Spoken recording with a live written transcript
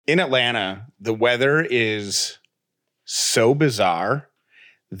In Atlanta, the weather is so bizarre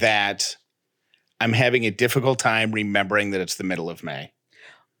that I'm having a difficult time remembering that it's the middle of May.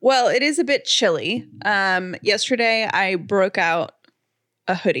 Well, it is a bit chilly. Yesterday, I broke out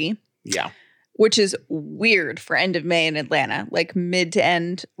a hoodie. Yeah. Which is weird for end of May in Atlanta, like mid to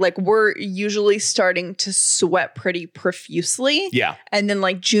end. Like we're usually starting to sweat pretty profusely. Yeah. And then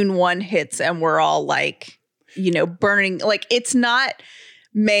like June 1 hits and we're all like, burning. Like it's not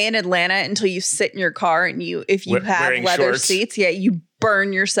May in Atlanta until you sit in your car and if you have leather shorts. seats, you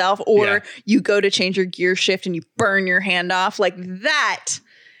burn yourself, or you go to change your gear shift and you burn your hand off. Like that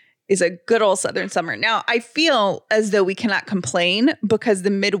is a good old Southern summer. Now, I feel as though we cannot complain because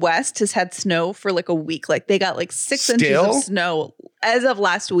the Midwest has had snow for like a week. Like they got like 6 inches of snow as of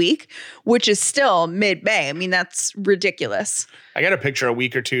last week, which is still mid-May. I mean, that's ridiculous. I got a picture a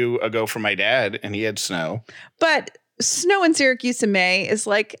week or two ago from my dad and he had snow. But snow in Syracuse in May is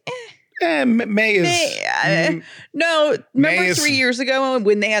like, May is... no, remember 3 years ago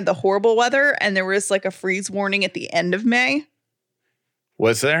when they had the horrible weather and there was like a freeze warning at the end of May?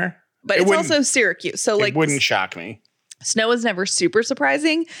 Was there? But it's also Syracuse. So like it wouldn't shock me. Snow is never super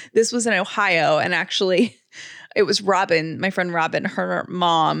surprising. This was in Ohio. And actually it was Robin, my friend Robin, her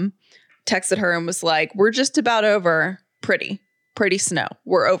mom texted her and was like, we're just about over pretty snow.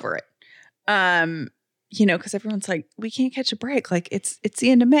 We're over it. Because everyone's like, we can't catch a break. Like it's the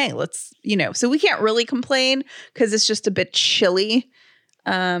end of May. Let's, so we can't really complain because it's just a bit chilly.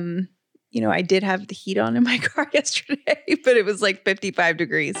 I did have the heat on in my car yesterday, but it was like 55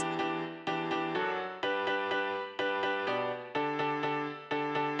 degrees.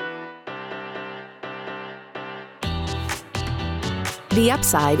 The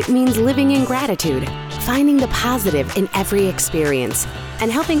Upside means living in gratitude, finding the positive in every experience, and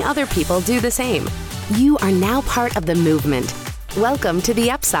helping other people do the same. You are now part of the movement. Welcome to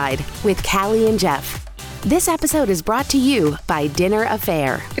The Upside with Callie and Jeff. This episode is brought to you by Dinner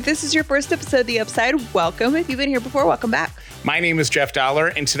Affair. If this is your first episode of The Upside, welcome. If you've been here before, welcome back. My name is Jeff Dollar,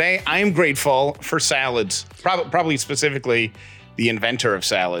 and today I am grateful for salads, probably specifically the inventor of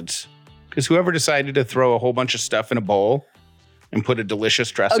salads, because whoever decided to throw a whole bunch of stuff in a bowl and put a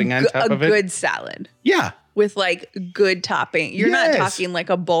delicious dressing on top of it. A good salad. Yeah. With like good topping. You're not talking like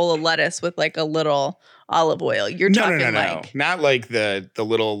a bowl of lettuce with like a little olive oil. You're talking like not like the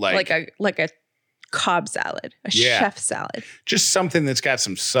little like a Cobb salad, a chef salad. Just something that's got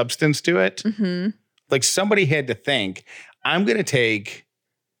some substance to it. Mm-hmm. Like somebody had to think, I'm going to take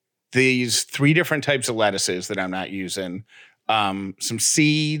these 3 different types of lettuces that I'm not using, some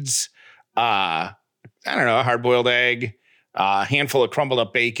seeds, a hard-boiled egg, a handful of crumbled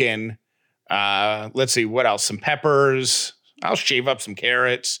up bacon. Let's see, what else? Some peppers. I'll shave up some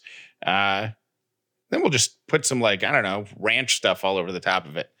carrots. Then we'll just put some ranch stuff all over the top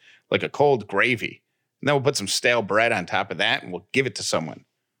of it, like a cold gravy. And then we'll put some stale bread on top of that and we'll give it to someone.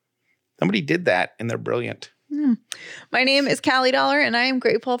 Somebody did that and they're brilliant. My name is Callie Dollar and I am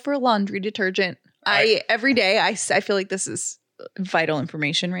grateful for laundry detergent. Every day, I feel like this is vital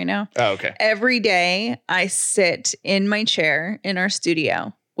information right now. Oh, okay. Every day I sit in my chair in our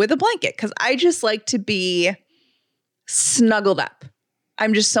studio with a blanket because I just like to be snuggled up.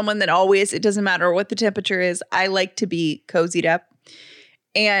 I'm just someone that always, it doesn't matter what the temperature is, I like to be cozied up.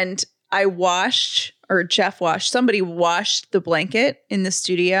 And somebody washed the blanket in the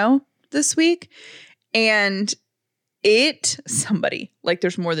studio this week. And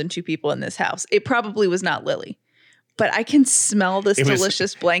there's more than 2 people in this house. It probably was not Lily. But I can smell this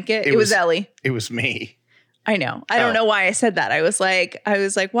delicious blanket. It was Ellie. It was me. I know. I don't know why I said that. I was like,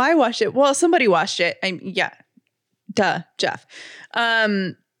 why wash it? Well, somebody washed it. Jeff.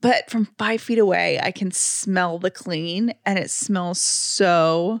 But from 5 feet away, I can smell the clean and it smells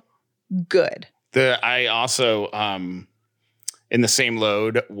so good. I also, in the same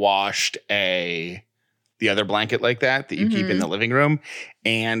load, washed the other blanket like that you keep in the living room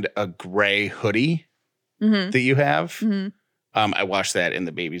and a gray hoodie. Mm-hmm. That you have. Mm-hmm. I washed that in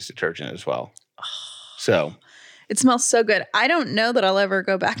the baby's detergent as well. So it smells so good. I don't know that I'll ever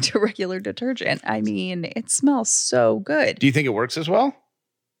go back to regular detergent. I mean, it smells so good. Do you think it works as well?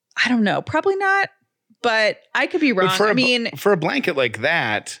 I don't know. Probably not, but I could be wrong. For a blanket like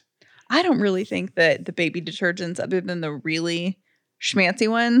that, I don't really think that the baby detergents, other than the really schmancy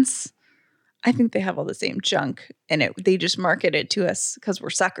ones, I think they have all the same junk in it. They just market it to us because we're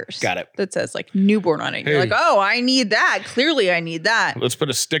suckers. Got it. That says like newborn on it. You're like, oh, I need that. Clearly, I need that. Let's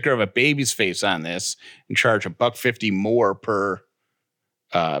put a sticker of a baby's face on this and charge $1.50 more per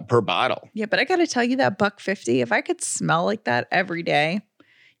bottle. Yeah, but I got to tell you that $1.50, if I could smell like that every day,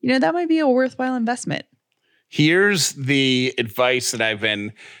 that might be a worthwhile investment. Here's the advice that I've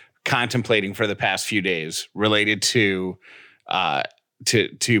been contemplating for the past few days related to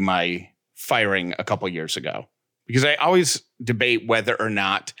my firing a couple years ago, because I always debate whether or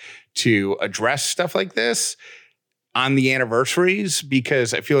not to address stuff like this on the anniversaries,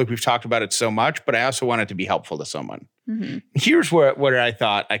 because I feel like we've talked about it so much, but I also want it to be helpful to someone. Mm-hmm. Here's what I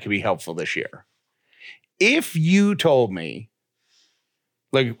thought I could be helpful this year. If you told me,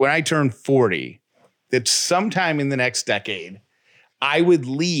 like when I turned 40, that sometime in the next decade, I would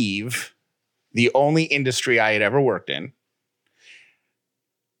leave the only industry I had ever worked in,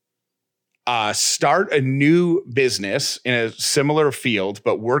 start a new business in a similar field,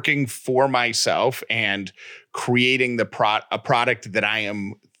 but working for myself and creating a product that I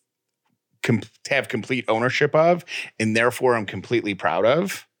am have complete ownership of, and therefore I'm completely proud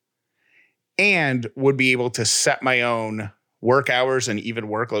of, and would be able to set my own work hours and even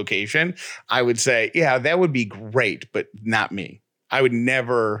work location, I would say, yeah, that would be great, but not me. I would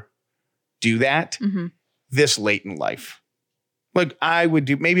never do that this late in life. Like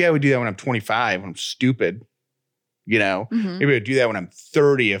maybe I would do that when I'm 25, when I'm stupid, Maybe I'd do that when I'm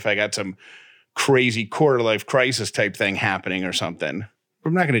 30 if I got some crazy quarter life crisis type thing happening or something. But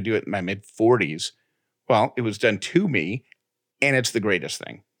I'm not going to do it in my mid 40s. Well, it was done to me, and it's the greatest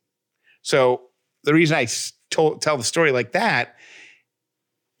thing. So the reason I tell the story like that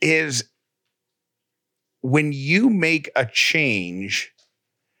is when you make a change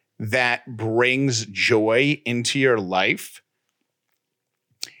that brings joy into your life,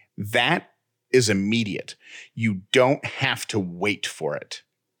 that is immediate. You don't have to wait for it.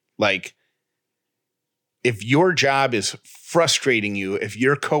 Like, if your job is frustrating you, if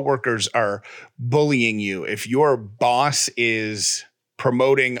your coworkers are bullying you, if your boss is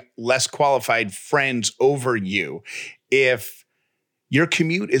promoting less qualified friends over you, if your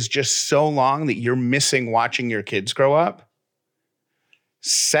commute is just so long that you're missing watching your kids grow up,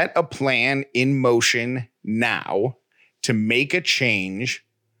 set a plan in motion now to make a change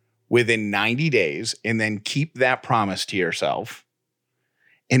within 90 days, and then keep that promise to yourself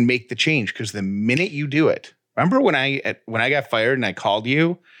and make the change. Because the minute you do it, remember when I got fired and I called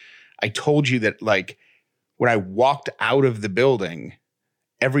you, I told you that, like, when I walked out of the building,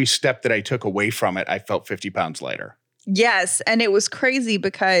 every step that I took away from it, I felt 50 pounds lighter. Yes. And it was crazy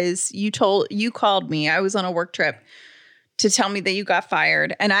because you called me. I was on a work trip to tell me that you got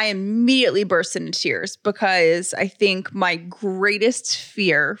fired. And I immediately burst into tears because I think my greatest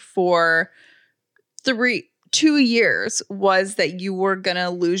fear for 2 years was that you were going to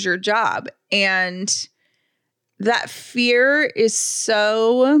lose your job. And that fear is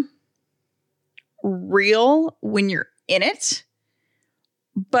so real when you're in it.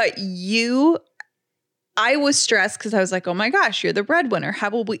 But I was stressed because I was like, oh my gosh, you're the breadwinner.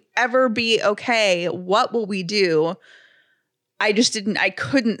 How will we ever be okay? What will we do? I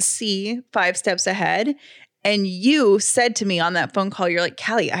couldn't see 5 steps ahead. And you said to me on that phone call, you're like,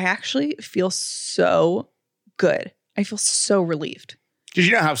 Callie, I actually feel so good. I feel so relieved. Did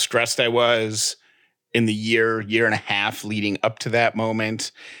you know how stressed I was in the year and a half leading up to that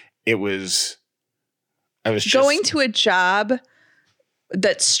moment? I was just going to a job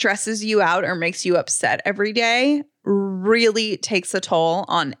that stresses you out or makes you upset every day really takes a toll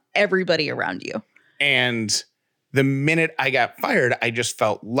on everybody around you. And the minute I got fired, I just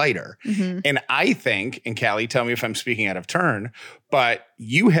felt lighter. Mm-hmm. And I think, and Callie, tell me if I'm speaking out of turn, but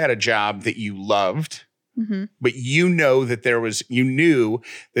you had a job that you loved, but you knew that there was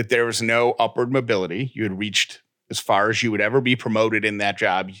no upward mobility. You had reached as far as you would ever be promoted in that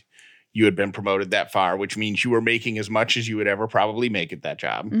job. You had been promoted that far, which means you were making as much as you would ever probably make at that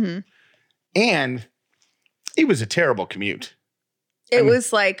job. Mm-hmm. And it was a terrible commute. It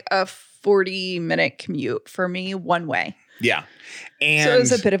was like a 40-minute commute for me one way. Yeah. And so it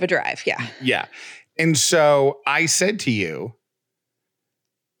was a bit of a drive. Yeah. Yeah. And so I said to you,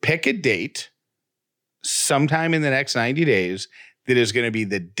 pick a date sometime in the next 90 days that is going to be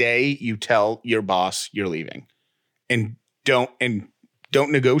the day you tell your boss you're leaving, and don't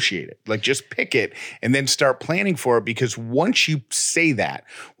negotiate it. Like, just pick it and then start planning for it. Because once you say that,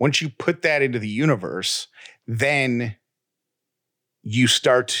 once you put that into the universe, then you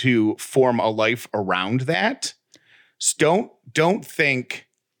start to form a life around that. So don't think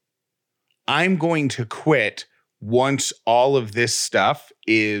I'm going to quit once all of this stuff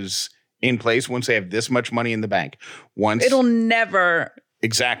is in place, once I have this much money in the bank. It'll never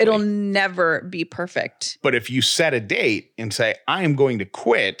be perfect. But if you set a date and say, I am going to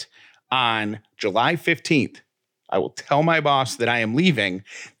quit on July 15th, I will tell my boss that I am leaving,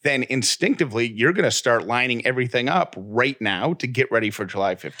 then instinctively you're going to start lining everything up right now to get ready for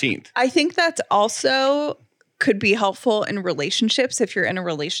July 15th. I think that's also could be helpful in relationships if you're in a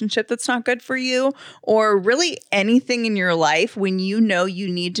relationship that's not good for you, or really anything in your life when you know you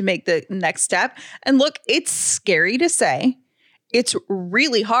need to make the next step. And look, it's scary to say. It's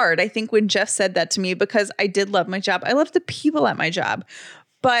really hard. I think when Jeff said that to me, because I did love my job, I love the people at my job,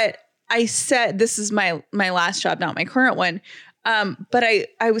 but I said, this is my last job, not my current one. But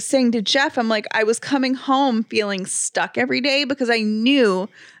I was saying to Jeff, I'm like, I was coming home feeling stuck every day because I knew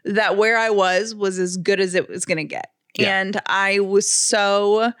that where I was as good as it was going to get. Yeah. And I was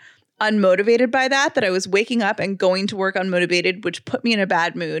so unmotivated by that I was waking up and going to work unmotivated, which put me in a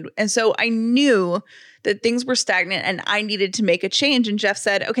bad mood. And so I knew that things were stagnant and I needed to make a change. And Jeff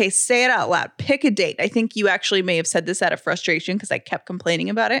said, okay, say it out loud. Pick a date. I think you actually may have said this out of frustration because I kept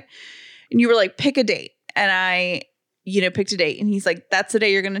complaining about it. And you were like, pick a date. And I, picked a date. And he's like, that's the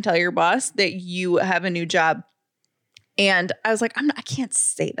day you're going to tell your boss that you have a new job. And I was like, I can't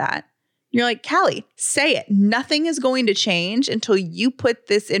say that. You're like, Callie, say it. Nothing is going to change until you put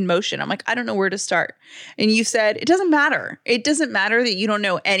this in motion. I'm like, I don't know where to start. And you said, it doesn't matter. It doesn't matter that you don't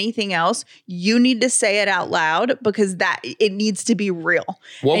know anything else. You need to say it out loud because it needs to be real.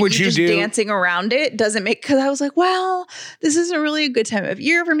 What would you do? Dancing around it doesn't make, because I was like, well, this isn't really a good time of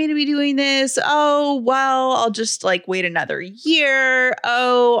year for me to be doing this. Oh, well, I'll just wait another year.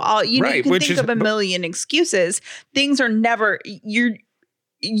 Oh, you can think of a million excuses. Things are never,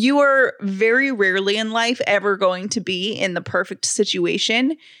 you are very rarely in life ever going to be in the perfect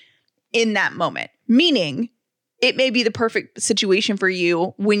situation in that moment. Meaning, it may be the perfect situation for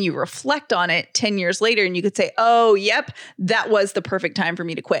you when you reflect on it 10 years later and you could say, oh, yep, that was the perfect time for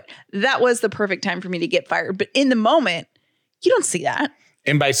me to quit. That was the perfect time for me to get fired. But in the moment, you don't see that.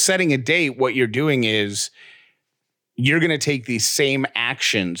 And by setting a date, what you're doing is you're going to take these same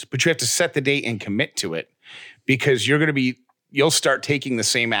actions, but you have to set the date and commit to it because you'll start taking the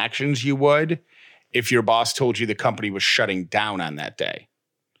same actions you would if your boss told you the company was shutting down on that day.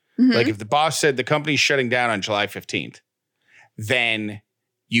 Mm-hmm. Like if the boss said the company's shutting down on July 15th, then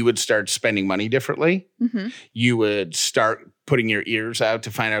you would start spending money differently. Mm-hmm. You would start putting your ears out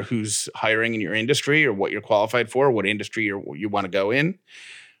to find out who's hiring in your industry or what you're qualified for, what industry you want to go in.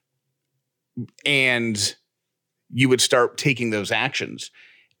 And you would start taking those actions.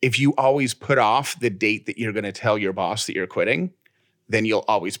 If you always put off the date that you're going to tell your boss that you're quitting, then you'll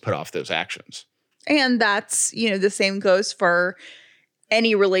always put off those actions. And that's, the same goes for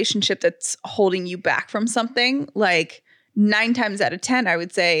any relationship that's holding you back from something. 9 times out of 10, I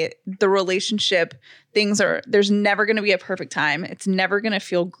would say the relationship there's never going to be a perfect time. It's never going to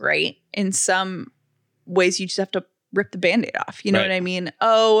feel great. In some ways, you just have to rip the Band-Aid off. You know what I mean?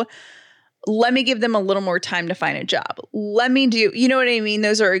 Oh, let me give them a little more time to find a job. Let me do, you know what I mean?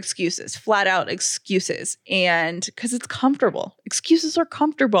 Those are excuses, flat out excuses. And because it's comfortable. Excuses are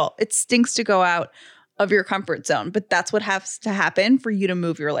comfortable. It stinks to go out of your comfort zone, but that's what has to happen for you to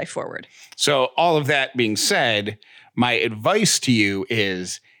move your life forward. So all of that being said, my advice to you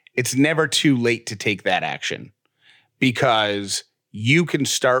is it's never too late to take that action because you can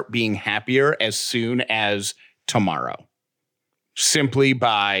start being happier as soon as tomorrow, simply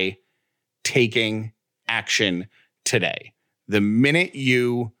by taking action today. The minute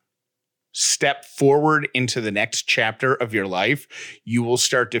you step forward into the next chapter of your life, you will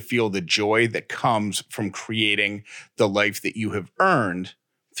start to feel the joy that comes from creating the life that you have earned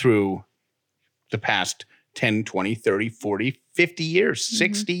through the past 10, 20, 30, 40, 50 years,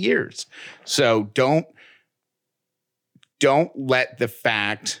 60 years. So don't let the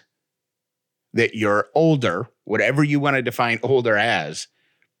fact that you're older, whatever you want to define older as,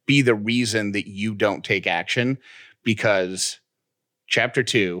 be the reason that you don't take action, because chapter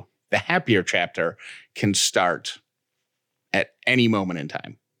 2, the happier chapter, can start at any moment in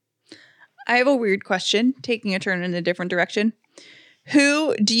time. I have a weird question, taking a turn in a different direction.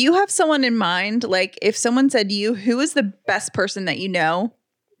 Do you have someone in mind? If someone said to you, who is the best person that you know?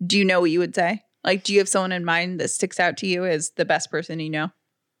 Do you know what you would say? Do you have someone in mind that sticks out to you as the best person you know?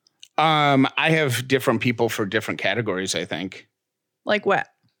 I have different people for different categories, I think. Like what?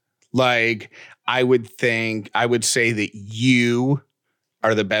 I would say that you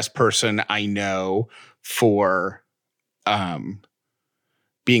are the best person I know for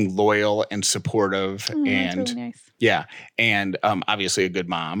being loyal and supportive. And that's really nice. Yeah. And obviously a good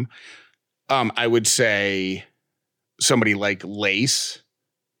mom. I would say somebody like Lace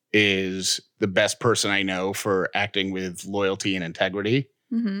is the best person I know for acting with loyalty and integrity.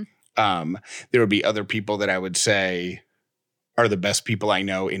 Mm-hmm. There would be other people that I would say are the best people I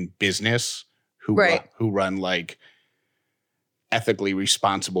know in business who run ethically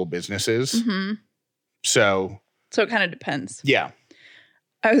responsible businesses. Mm-hmm. So it kind of depends. Yeah.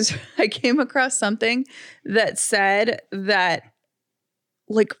 I came across something that said that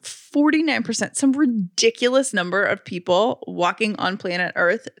like 49%, some ridiculous number of people walking on planet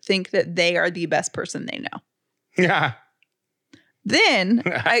Earth think that they are the best person they know. Yeah. Then,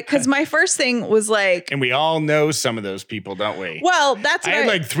 because my first thing was like, and we all know some of those people, don't we? Well, that's I had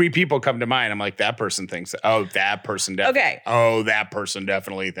like 3 people come to mind. I'm like, that person thinks, that person definitely. Okay. Oh, that person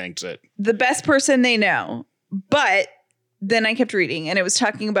definitely thinks it. The best person they know. But then I kept reading and it was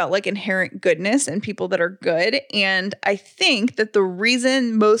talking about like inherent goodness and people that are good. And I think that the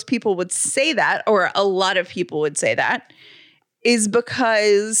reason most people would say that, or a lot of people would say that, is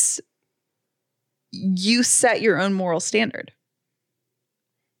because you set your own moral standard.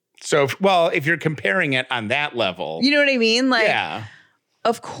 So, if you're comparing it on that level. You know what I mean? Like, yeah.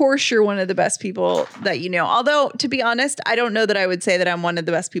 Of course you're one of the best people that you know. Although, to be honest, I don't know that I would say that I'm one of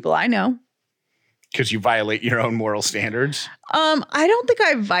the best people I know. Because you violate your own moral standards? I don't think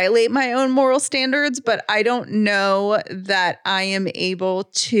I violate my own moral standards, but I don't know that I am able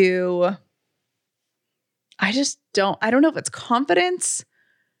to. I don't know if it's confidence.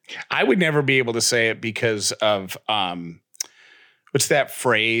 I would never be able to say it because of, what's that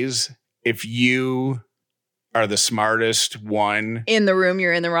phrase? If you are the smartest one in the room,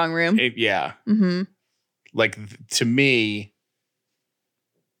 you're in the wrong room. Yeah. Mm-hmm. Like to me,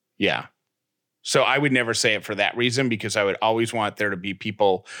 yeah. So I would never say it for that reason because I would always want there to be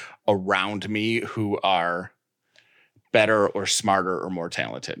people around me who are better or smarter or more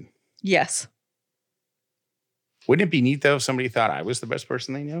talented. Yes. Wouldn't it be neat though if somebody thought I was the best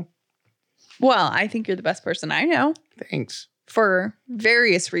person they knew? Well, I think you're the best person I know. Thanks. For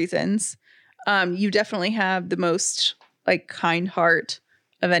various reasons. You definitely have the most like kind heart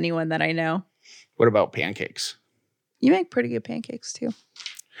of anyone that I know. What about pancakes? You make pretty good pancakes too.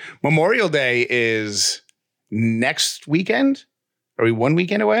 Memorial Day is next weekend? Are we 1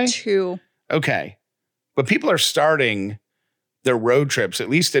 weekend away? 2. Okay. But people are starting their road trips, at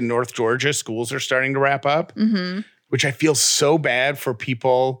least in North Georgia. Schools are starting to wrap up, which I feel so bad for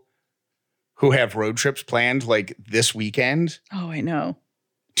people who have road trips planned like this weekend. Oh, I know.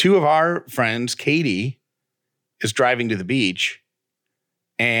 2 of our friends, Katie, is driving to the beach,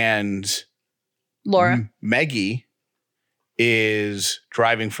 and Laura, Maggie is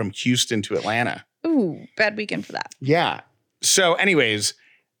driving from Houston to Atlanta. Ooh, bad weekend for that. Yeah. So anyways,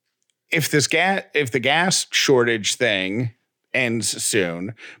 if the gas shortage thing ends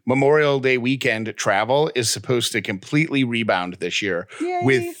soon, Memorial Day weekend travel is supposed to completely rebound this year. Yay.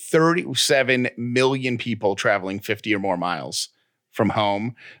 With 37 million people traveling 50 or more miles from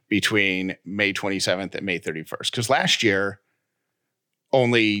home between May 27th and May 31st. Because last year,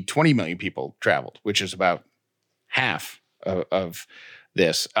 only 20 million people traveled, which is about half of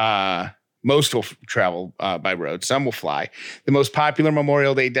this. Most will travel by road. Some will fly. The most popular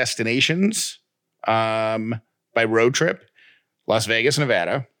Memorial Day destinations by road trip: Las Vegas,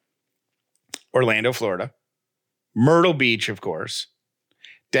 Nevada; Orlando, Florida; Myrtle Beach, of course;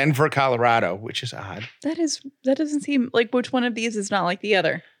 Denver, Colorado, which is odd. That doesn't seem like which one of these is not like the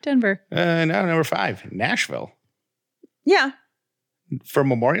other. Denver. No, number 5, Nashville. Yeah. For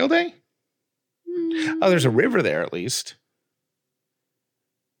Memorial Day? Oh, there's a river there at least.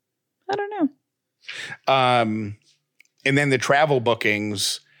 I don't know. And then the travel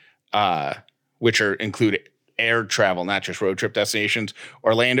bookings, which include air travel, not just road trip destinations: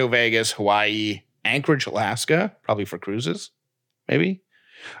 Orlando, Vegas, Hawaii, Anchorage, Alaska, probably for cruises, maybe,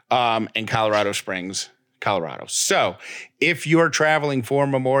 and Colorado Springs, Colorado. So if you're traveling for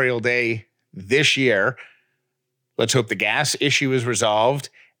Memorial Day this year, let's hope the gas issue is resolved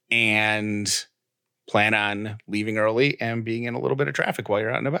and plan on leaving early and being in a little bit of traffic while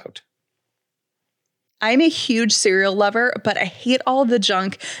you're out and about. I'm a huge cereal lover, but I hate all the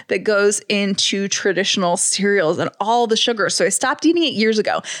junk that goes into traditional cereals and all the sugar. So I stopped eating it years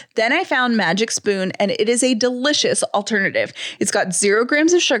ago. Then I found Magic Spoon, and it is a delicious alternative. It's got 0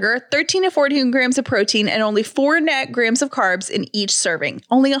 grams of sugar, 13 to 14 grams of protein, and only 4 net grams of carbs in each serving.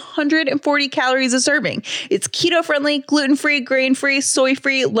 Only 140 calories a serving. It's keto-friendly, gluten-free, grain-free,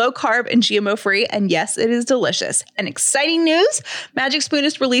 soy-free, low-carb, and GMO-free. And yes, it is delicious. And exciting news, Magic Spoon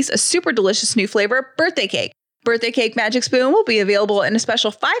has released a super delicious new flavor, birthday cake. Birthday Cake Magic Spoon will be available in a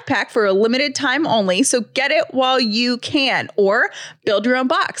special 5-pack for a limited time only, so get it while you can, or build your own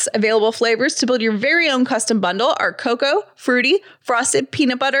box. Available flavors to build your very own custom bundle are cocoa, fruity, frosted,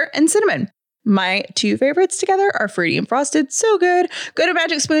 peanut butter, and cinnamon. My two favorites together are fruity and frosted. So good. Go to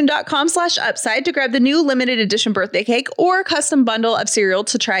magicspoon.com/upside to grab the new limited edition birthday cake or custom bundle of cereal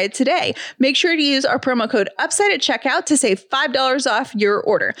to try it today. Make sure to use our promo code UPSIDE at checkout to save $5 off your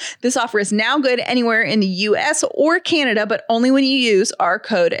order. This offer is now good anywhere in the US or Canada, but only when you use our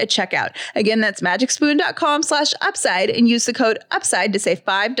code at checkout. Again, that's magicspoon.com/upside and use the code UPSIDE to save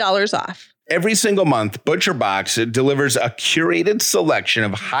 $5 off. Every single month, ButcherBox delivers a curated selection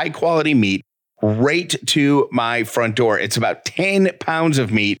of high-quality meat right to my front door. It's about 10 pounds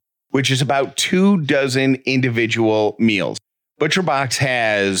of meat, which is about 24 individual meals. ButcherBox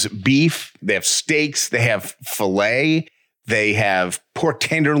has beef, they have steaks, they have filet, they have pork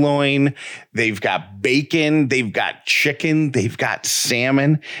tenderloin, they've got bacon, they've got chicken, they've got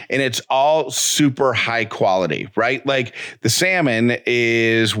salmon, and it's all super high quality, right? Like the salmon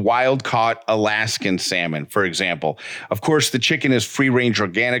is wild caught Alaskan salmon, for example. Of course, the chicken is free range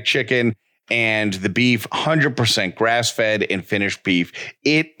organic chicken, and the beef, 100% grass-fed and finished beef.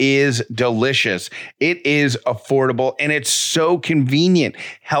 It is delicious. It is affordable, and it's so convenient.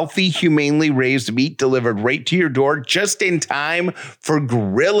 Healthy, humanely raised meat delivered right to your door just in time for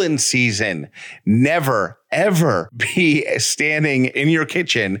grilling season. Never, ever be standing in your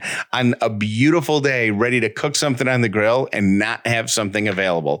kitchen on a beautiful day ready to cook something on the grill and not have something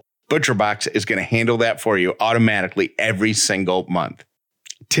available. ButcherBox is going to handle that for you automatically every single month.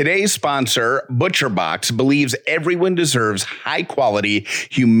 Today's sponsor, ButcherBox, believes everyone deserves high-quality,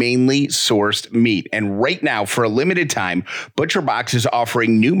 humanely sourced meat. And right now, for a limited time, ButcherBox is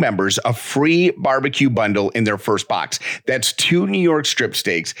offering new members a free barbecue bundle in their first box. That's 2 New York strip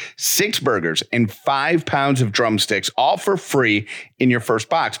steaks, 6 burgers, and 5 pounds of drumsticks, all for free in your first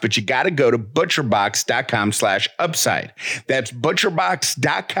box. But you got to go to butcherbox.com/upside. That's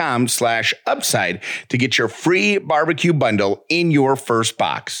butcherbox.com/upside to get your free barbecue bundle in your first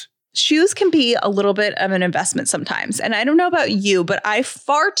box. Shoes can be a little bit of an investment sometimes. And I don't know about you, but I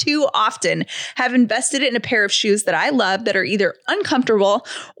far too often have invested in a pair of shoes that I love that are either uncomfortable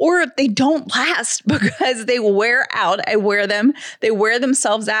or they don't last because they wear out. I wear them, they wear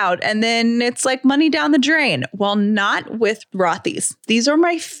themselves out, and then it's like money down the drain. Well, not with Rothy's. These are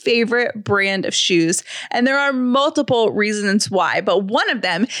my favorite brand of shoes, and there are multiple reasons why, but one of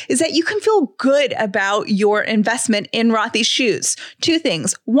them is that you can feel good about your investment in Rothy's shoes. Two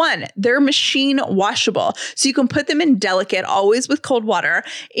things. One, they're machine washable. So you can put them in delicate, always with cold water,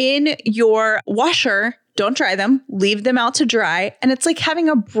 in your washer. Don't dry them, leave them out to dry. And it's like having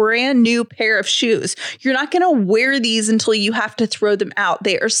a brand new pair of shoes. You're not going to wear these until you have to throw them out.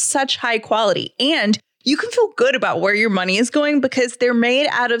 They are such high quality. And you can feel good about where your money is going because they're made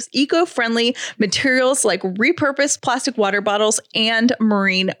out of eco-friendly materials like repurposed plastic water bottles and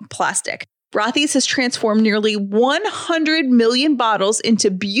marine plastic. Rothy's has transformed nearly 100 million bottles into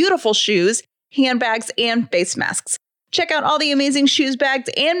beautiful shoes, handbags, and face masks. Check out all the amazing shoes, bags,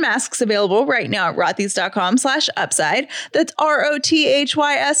 and masks available right now at rothys.com/upside. That's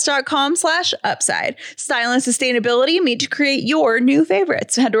ROTHYS.com/upside. Style and sustainability meet to create your new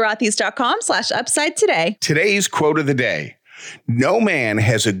favorites. Head to rothys.com/upside today. Today's quote of the day: no man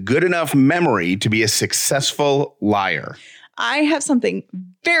has a good enough memory to be a successful liar. I have something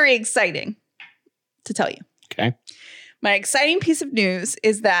very exciting to tell you. Okay. My exciting piece of news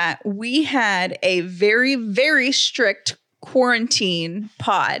is that we had a very, very strict quarantine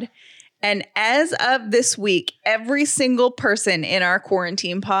pod. And as of this week, every single person in our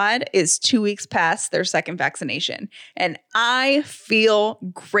quarantine pod is 2 weeks past their second vaccination. And I feel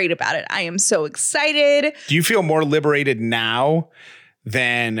great about it. I am so excited. Do you feel more liberated now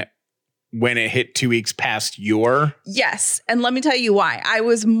than when it hit 2 weeks past your? Yes. And let me tell you why. I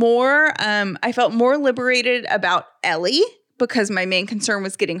was more, I felt more liberated about Ellie because my main concern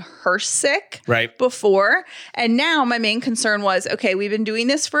was getting her sick before. And now my main concern was, okay, we've been doing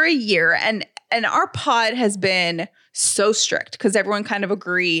this for a year and our pod has been so strict because everyone kind of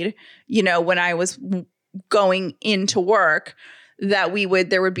agreed, you know, when I was going into work that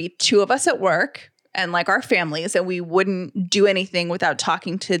there would be 2 of us at work and like our families, and we wouldn't do anything without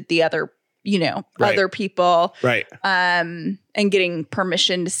talking to the other other people, and getting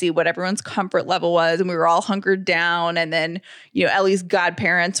permission to see what everyone's comfort level was. And we were all hunkered down. And then, Ellie's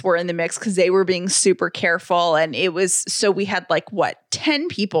godparents were in the mix because they were being super careful. And it was, so we had 10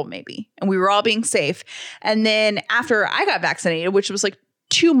 people maybe, and we were all being safe. And then after I got vaccinated, which was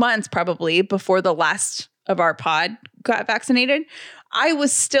 2 months probably before the last of our pod got vaccinated, I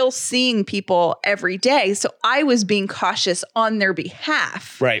was still seeing people every day. So I was being cautious on their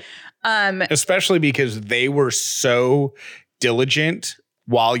behalf. Right. Especially because they were so diligent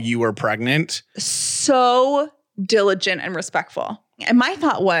while you were pregnant. So diligent and respectful. And my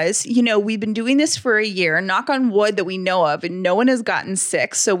thought was, we've been doing this for a year, knock on wood that we know of, and no one has gotten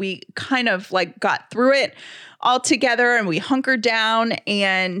sick. So we kind of like got through it all together and we hunkered down.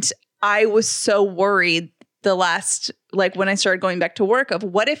 And I was so worried when I started going back to work of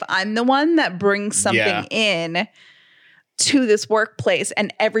what if I'm the one that brings something in to this workplace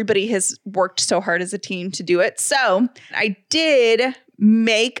and everybody has worked so hard as a team to do it. So I did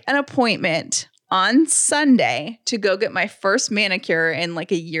make an appointment on Sunday to go get my first manicure in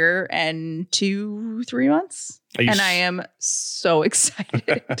like a year and 2-3 months. And I am so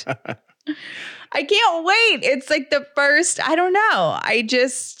excited. I can't wait. It's like the first, I don't know.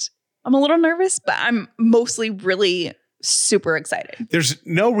 I'm a little nervous, but I'm mostly really super excited. There's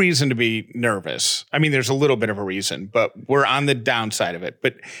no reason to be nervous. I mean, there's a little bit of a reason, but we're on the downside of it.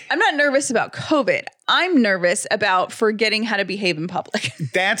 But I'm not nervous about COVID. I'm nervous about forgetting how to behave in public.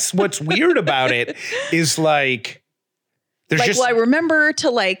 That's what's weird about it is like, I remember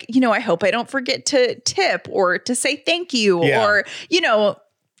to I hope I don't forget to tip or to say thank you or,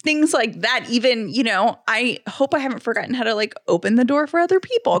 things like that. Even, I hope I haven't forgotten how to open the door for other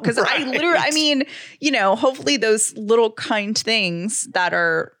people. Cause hopefully those little kind things that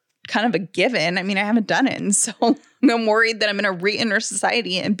are kind of a given. I mean, I haven't done it. And so I'm worried that I'm going to re-enter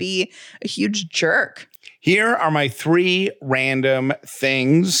society and be a huge jerk. Here are my 3 random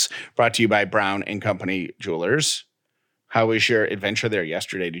things brought to you by Brown & Company Jewelers. How was your adventure there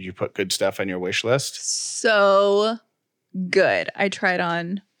yesterday? Did you put good stuff on your wish list? So good. I tried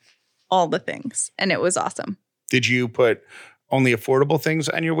on all the things and it was awesome. Did you put only affordable things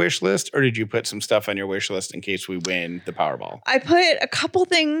on your wish list or did you put some stuff on your wish list in case we win the Powerball? I put a couple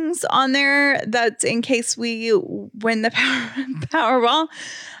things on there that's in case we win the Powerball.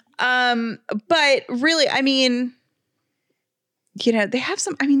 But really, I mean, they have they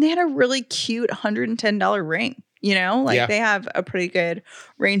had a really cute $110 ring, they have a pretty good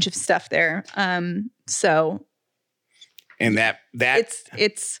range of stuff there. So. And that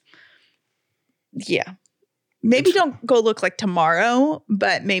it's yeah. Maybe don't go look like tomorrow,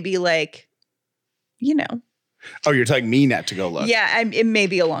 but maybe Oh, you're telling me not to go look. Yeah, it may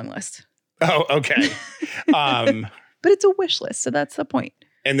be a long list. Oh, okay. But it's a wish list, so that's the point.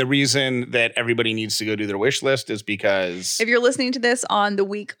 And the reason that everybody needs to go do their wish list is because if you're listening to this on the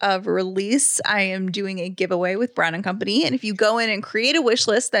week of release, I am doing a giveaway with Brown & Company. And if you go in and create a wish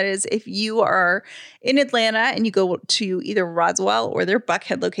list, that is, if you are in Atlanta and you go to either Roswell or their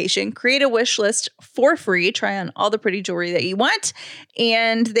Buckhead location, create a wish list for free. Try on all the pretty jewelry that you want.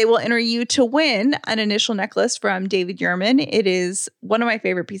 And they will enter you to win an initial necklace from David Yurman. It is one of my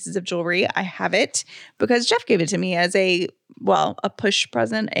favorite pieces of jewelry. I have it because Jeff gave it to me as a push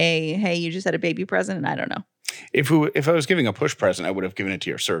present, hey, you just had a baby present, and I don't know. If I was giving a push present, I would have given it to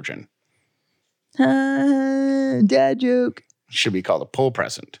your surgeon. Dad joke. Should be called a pull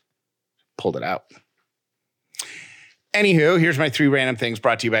present. Pulled it out. Anywho, here's my 3 random things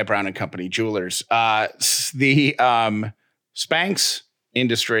brought to you by Brown & Company Jewelers. The Spanx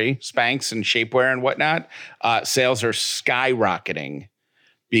industry, Spanx and shapewear and whatnot, sales are skyrocketing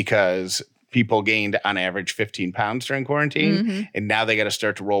because people gained on average 15 pounds during quarantine. And now they got to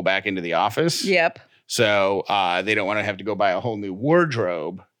start to roll back into the office. Yep. So they don't want to have to go buy a whole new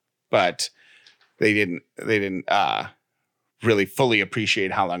wardrobe, but they didn't really fully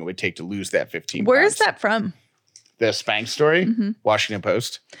appreciate how long it would take to lose that 15 Where pounds. is that from? The Spanx story, Washington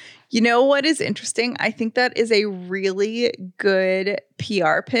Post. You know what is interesting? I think that is a really good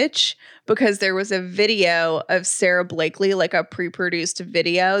PR pitch because there was a video of Sarah Blakely, like a pre-produced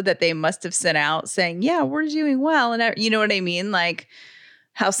video that they must have sent out saying, yeah, we're doing well. And you know what I mean? Like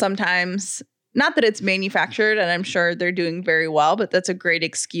how sometimes, not that it's manufactured and I'm sure they're doing very well, but that's a great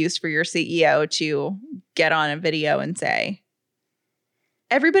excuse for your CEO to get on a video and say,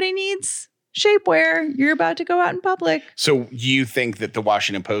 everybody needs shapewear. You're about to go out in public. So you think that the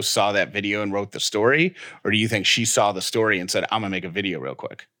Washington Post saw that video and wrote the story? Or do you think she saw the story and said, I'm going to make a video real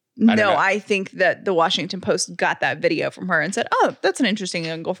quick? No, I think that the Washington Post got that video from her and said, oh, that's an interesting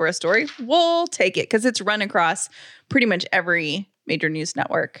angle for a story. We'll take it because it's run across pretty much every major news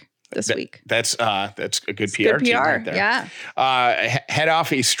network this week. That's a good PR team right there. Yeah. Head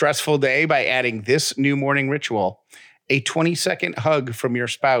off a stressful day by adding this new morning ritual. A 20-second hug from your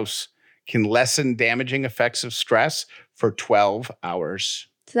spouse can lessen damaging effects of stress for 12 hours.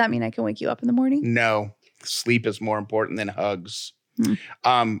 Does that mean I can wake you up in the morning? No. Sleep is more important than hugs.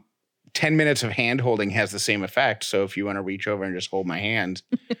 10 minutes of hand holding has the same effect. So if you want to reach over and just hold my hand,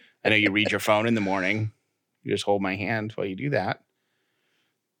 I know you read your phone in the morning. You just hold my hand while you do that.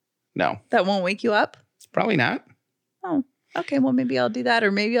 No. That won't wake you up? Probably not. Oh, okay. Well, maybe I'll do that.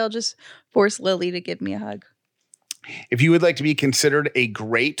 Or maybe I'll just force Lily to give me a hug. If you would like to be considered a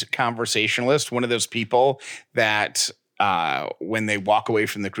great conversationalist, one of those people that when they walk away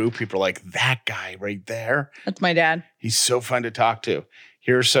from the group, people are like, that guy right there. That's my dad. He's so fun to talk to.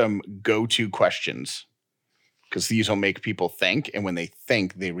 Here are some go-to questions, because these will make people think. And when they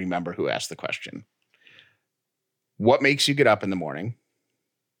think, they remember who asked the question. What makes you get up in the morning?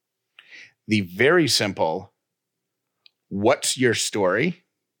 The very simple, what's your story?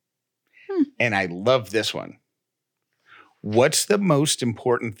 And I love this one. What's the most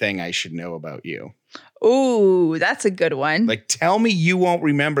important thing I should know about you? Ooh, that's a good one. Like, tell me you won't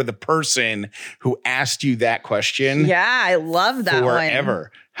remember the person who asked you that question. Yeah, I love that forever. one.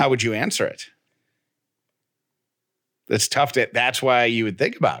 How would you answer it? That's tough. That's why you would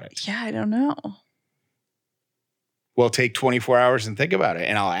think about it. Yeah, I don't know. Well, take 24 hours and think about it.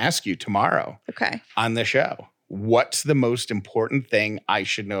 And I'll ask you tomorrow on the show, what's the most important thing I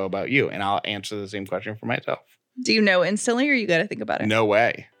should know about you? And I'll answer the same question for myself. Do you know instantly, or you got to think about it? No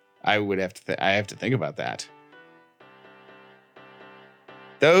way. I would have to. I have to think about that.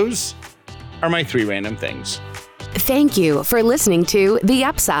 Those are my 3 random things. Thank you for listening to The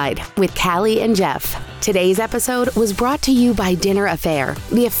Upside with Callie and Jeff. Today's episode was brought to you by Dinner Affair,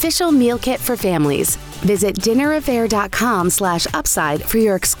 the official meal kit for families. Visit dinneraffair.com/upside for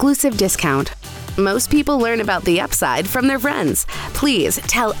your exclusive discount. Most people learn about The Upside from their friends. Please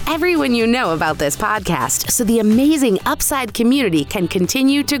tell everyone you know about this podcast so the amazing Upside community can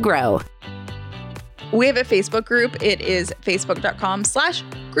continue to grow. We have a Facebook group. It is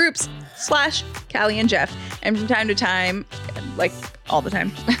facebook.com/groups/Callie and Jeff. And from time to time, like all the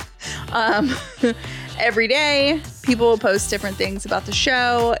time, every day, people will post different things about the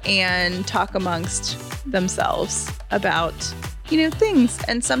show and talk amongst themselves about, things.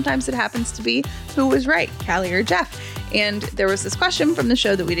 And sometimes it happens to be who was right, Callie or Jeff. And there was this question from the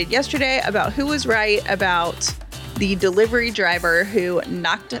show that we did yesterday about who was right about the delivery driver who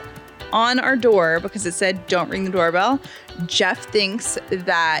knocked on our door because it said, don't ring the doorbell. Jeff thinks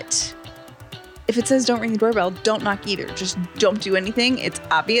that if it says don't ring the doorbell, don't knock either. Just don't do anything. It's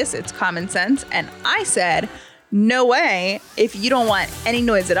obvious. It's common sense. And I said, no way. If you don't want any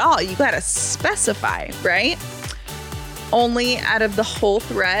noise at all, you got to specify, right? Only out of the whole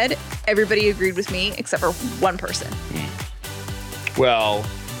thread, everybody agreed with me except for one person. Well,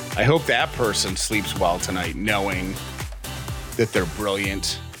 I hope that person sleeps well tonight, knowing that they're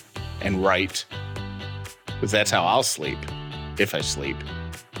brilliant and right. Because that's how I'll sleep, if I sleep.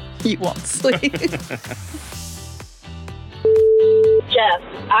 You won't sleep. Jeff,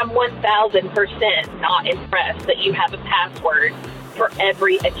 I'm 1,000% not impressed that you have a password for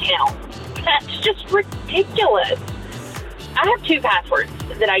every account. That's just ridiculous. I have 2 passwords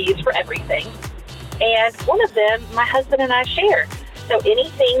that I use for everything. And one of them, my husband and I share. So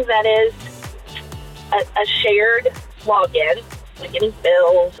anything that is a shared login, like any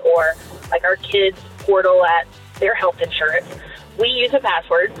bills or like our kids' portal at their health insurance, we use a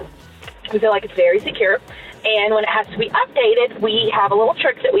password. We feel like it's very secure. And when it has to be updated, we have a little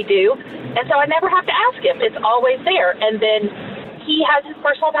trick that we do. And so I never have to ask him. It's always there. And then he has his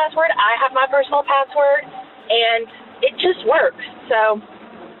personal password. I have my personal password. And it just works. So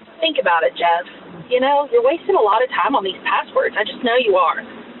think about it, Jeff. You're wasting a lot of time on these passwords. I just know you are.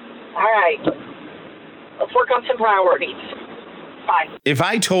 All right. Let's work on some priorities. Bye. If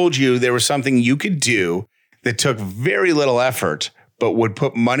I told you there was something you could do that took very little effort, but would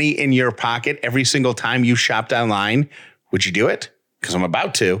put money in your pocket every single time you shopped online, would you do it? Because I'm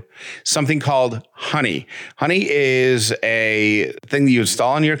about to. Something called Honey. Honey is a thing that you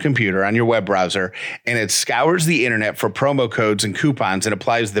install on your computer, on your web browser, and it scours the internet for promo codes and coupons and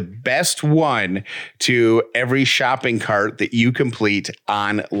applies the best one to every shopping cart that you complete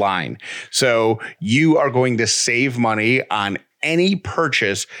online. So you are going to save money on any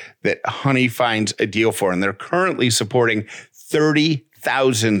purchase that Honey finds a deal for. And they're currently supporting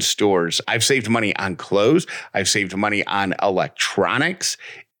 30,000 stores. I've saved money on clothes. I've saved money on electronics.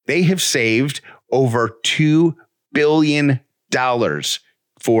 They have saved over $2 billion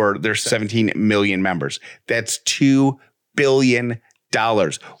for their 17 million members. That's $2 billion.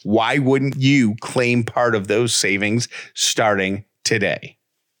 Why wouldn't you claim part of those savings starting today?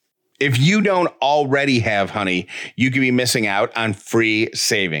 If you don't already have Honey, you could be missing out on free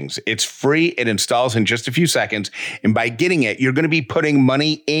savings. It's free. It installs in just a few seconds. And by getting it, you're going to be putting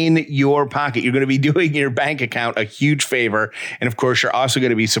money in your pocket. You're going to be doing your bank account a huge favor. And of course, you're also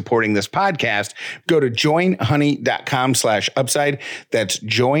going to be supporting this podcast. Go to joinhoney.com/upside. That's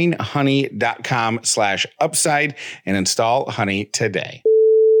joinhoney.com/upside and install Honey today.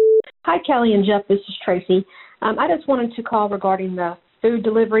 Hi, Callie and Jeff. This is Tracy. I just wanted to call regarding the food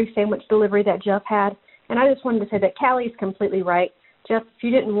delivery, sandwich delivery that Jeff had. And I just wanted to say that Callie's completely right. Jeff, if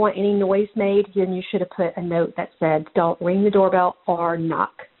you didn't want any noise made, then you should have put a note that said, don't ring the doorbell or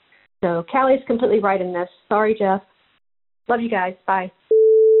knock. So Callie's completely right in this. Sorry, Jeff. Love you guys. Bye.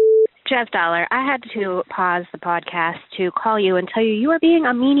 Jeff Dollar, I had to pause the podcast to call you and tell you you are being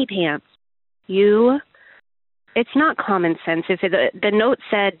a meanie pants. It's not common sense. If the note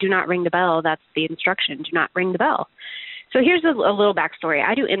said, do not ring the bell, that's the instruction, do not ring the bell. So here's a little backstory.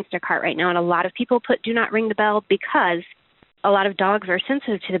 I do Instacart right now, and a lot of people put do not ring the bell because a lot of dogs are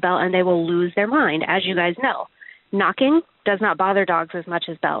sensitive to the bell and they will lose their mind, as you guys know. Knocking does not bother dogs as much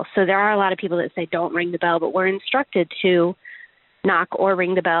as bells. So there are a lot of people that say don't ring the bell, but we're instructed to knock or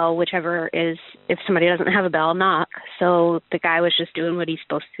ring the bell, whichever is, if somebody doesn't have a bell, knock. So the guy was just doing what he's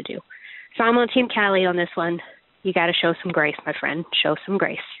supposed to do. So I'm on Team Callie on this one. You got to show some grace, my friend. Show some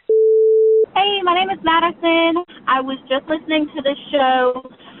grace. Hey, my name is Madison. I was just listening to this show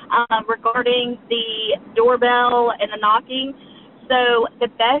regarding the doorbell and the knocking. So the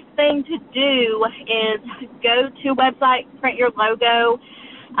best thing to do is go to a website, print your logo,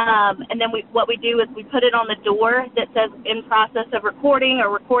 and then what we do is we put it on the door that says in process of recording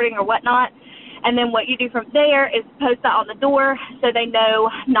or whatnot. And then what you do from there is post that on the door so they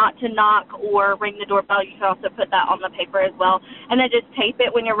know not to knock or ring the doorbell. You can also put that on the paper as well. And then just tape it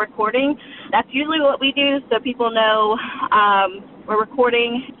when you're recording. That's usually what we do so people know we're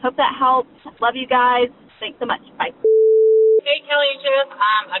recording. Hope that helps. Love you guys. Thanks so much. Bye. Hey, Kelly and Jeff.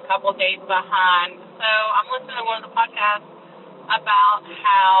 I'm a couple days behind. So I'm listening to one of the podcasts about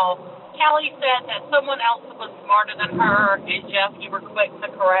how Kelly said that someone else was smarter than her, and Jeff, you were quick to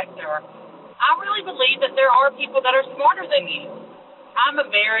correct her. I really believe that there are people that are smarter than you. I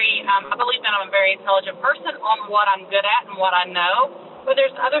believe that I'm a very intelligent person on what I'm good at and what I know, but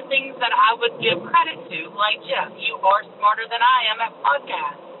there's other things that I would give credit to. Like, Jeff, you are smarter than I am at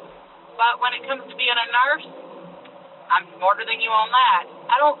podcasts. But when it comes to being a nurse, I'm smarter than you on that.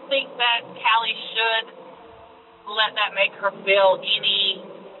 I don't think that Callie should let that make her feel any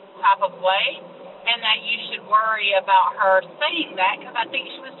type of way, and that you should worry about her saying that, because I think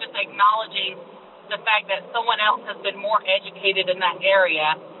she was just acknowledging the fact that someone else has been more educated in that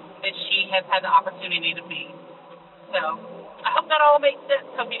area than she has had the opportunity to be. So I hope that all makes sense.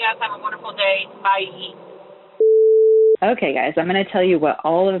 Hope you guys have a wonderful day. Bye. Okay, guys, I'm going to tell you what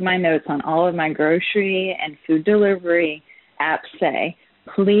all of my notes on all of my grocery and food delivery apps say.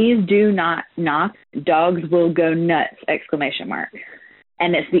 Please do not knock. Dogs will go nuts! !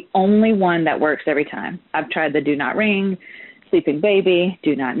 And it's the only one that works every time. I've tried the do not ring, sleeping baby,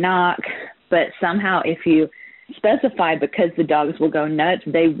 do not knock. But somehow if you specify because the dogs will go nuts,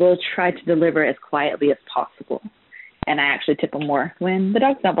 they will try to deliver as quietly as possible. And I actually tip them more when the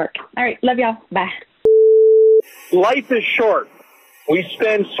dogs don't work. All right, love y'all. Bye. Life is short. We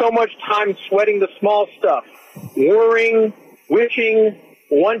spend so much time sweating the small stuff, worrying, wishing,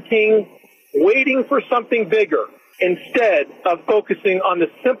 wanting, waiting for something bigger, instead of focusing on the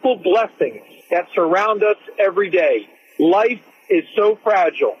simple blessings that surround us every day. Life is so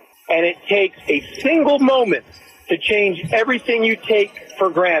fragile, and it takes a single moment to change everything you take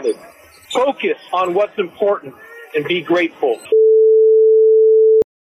for granted. Focus on what's important and be grateful.